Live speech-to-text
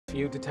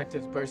few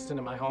detectives burst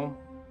into my home.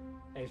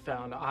 They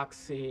found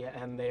Oxy,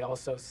 and they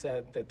also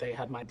said that they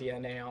had my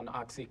DNA on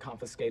Oxy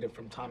confiscated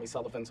from Tommy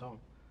Sullivan's home.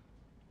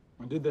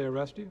 And did they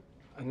arrest you?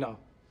 No.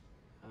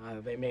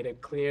 They made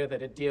it clear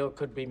that a deal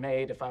could be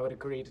made if I would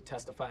agree to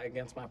testify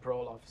against my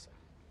parole officer.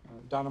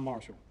 Donna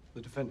Marshall,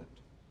 the defendant.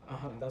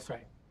 That's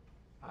right.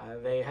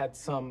 They had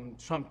some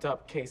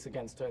trumped-up case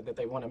against her that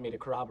they wanted me to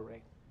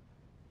corroborate.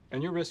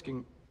 And you're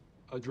risking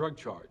a drug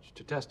charge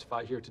to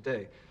testify here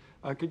today.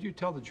 Could you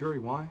tell the jury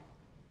why?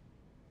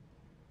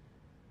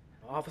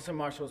 Officer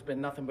Marshall's been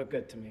nothing but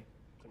good to me.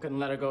 I couldn't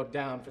let her go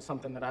down for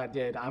something that I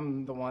did.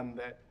 I'm the one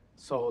that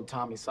sold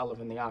Tommy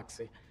Sullivan the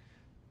Oxy.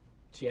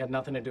 She had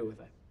nothing to do with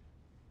it.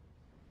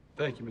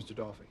 Thank you, Mr.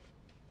 Dolphy.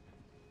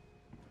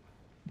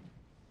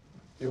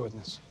 Your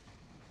witness.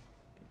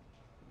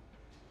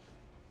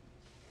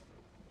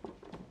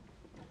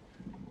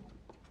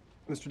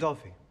 Mr.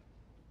 Dolphy,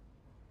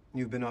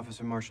 you've been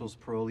Officer Marshall's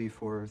parolee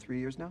for 3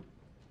 years now?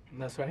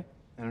 That's right.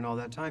 And in all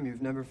that time,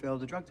 you've never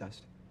failed a drug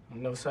test?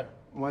 No, sir.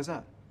 Why is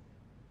that?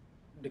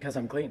 Because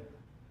I'm clean.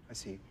 I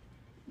see.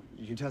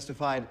 You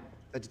testified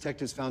that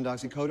detectives found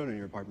oxycodone in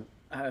your apartment.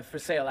 For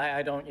sale,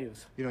 I don't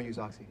use. You don't use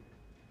oxy.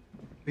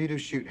 But you do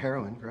shoot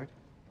heroin, correct?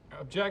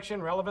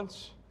 Objection,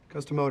 relevance?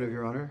 Goes to motive,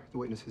 Your Honor. The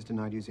witness has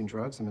denied using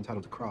drugs. I'm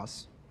entitled to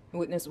cross. The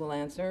witness will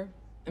answer.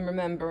 And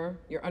remember,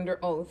 you're under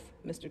oath,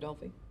 Mr.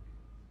 Dolphy.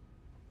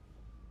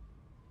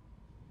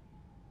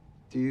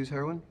 Do you use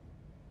heroin?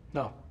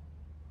 No.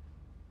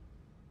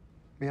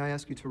 May I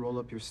ask you to roll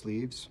up your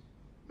sleeves,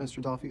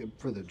 Mr. Dolphy,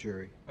 for the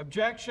jury?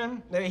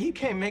 Objection? He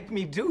can't make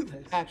me do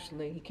this.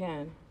 Actually, he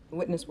can. The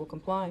witness will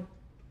comply.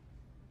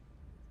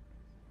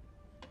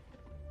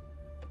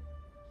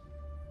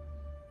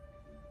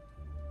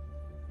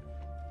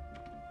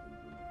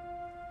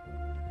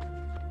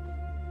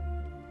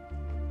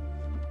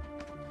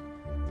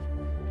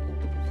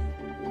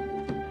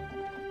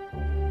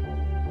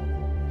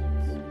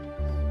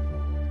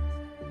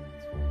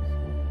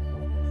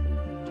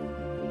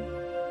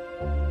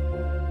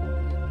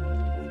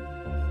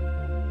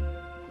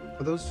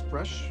 Are those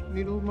fresh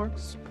needle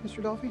marks,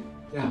 Mr. Dolphy?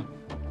 Yeah.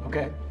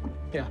 Okay.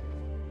 Yeah.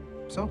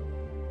 So,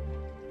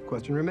 the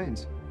question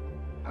remains.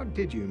 How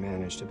did you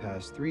manage to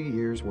pass 3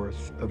 years'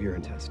 worth of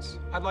urine tests?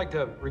 I'd like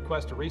to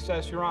request a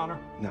recess, Your Honor.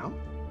 Now?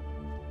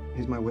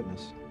 He's my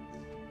witness.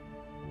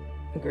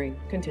 Agreed.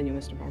 Continue,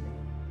 Mr. Barba.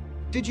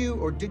 Did you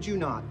or did you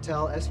not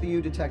tell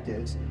SVU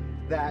detectives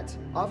that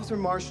Officer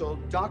Marshall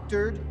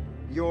doctored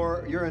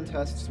your urine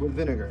tests with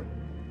vinegar?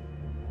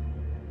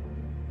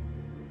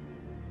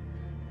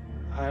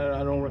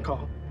 I don't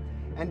recall.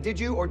 And did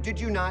you or did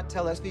you not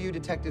tell SVU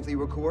detectives that you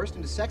were coerced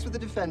into sex with the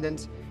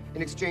defendant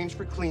in exchange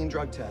for clean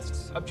drug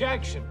tests?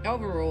 Objection.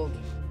 Overruled.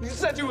 You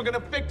said you were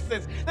gonna fix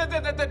this.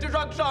 The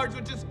drug charge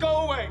would just go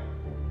away.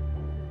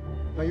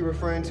 Are you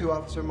referring to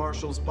Officer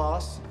Marshall's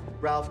boss,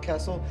 Ralph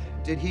Kessel?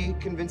 Did he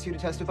convince you to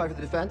testify for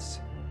the defense?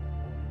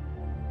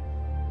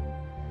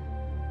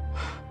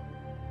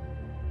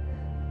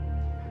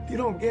 You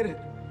don't get it.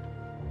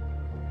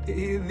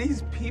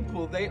 These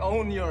people, they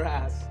own your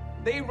ass.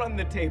 They run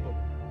the table.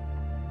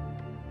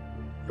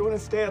 You want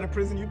to stay out of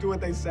prison, you do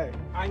what they say.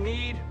 I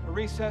need a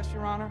recess,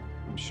 Your Honor.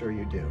 I'm sure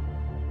you do.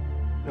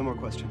 No more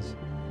questions.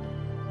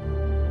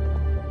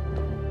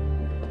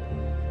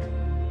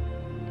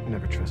 I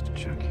never trusted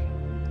Chucky.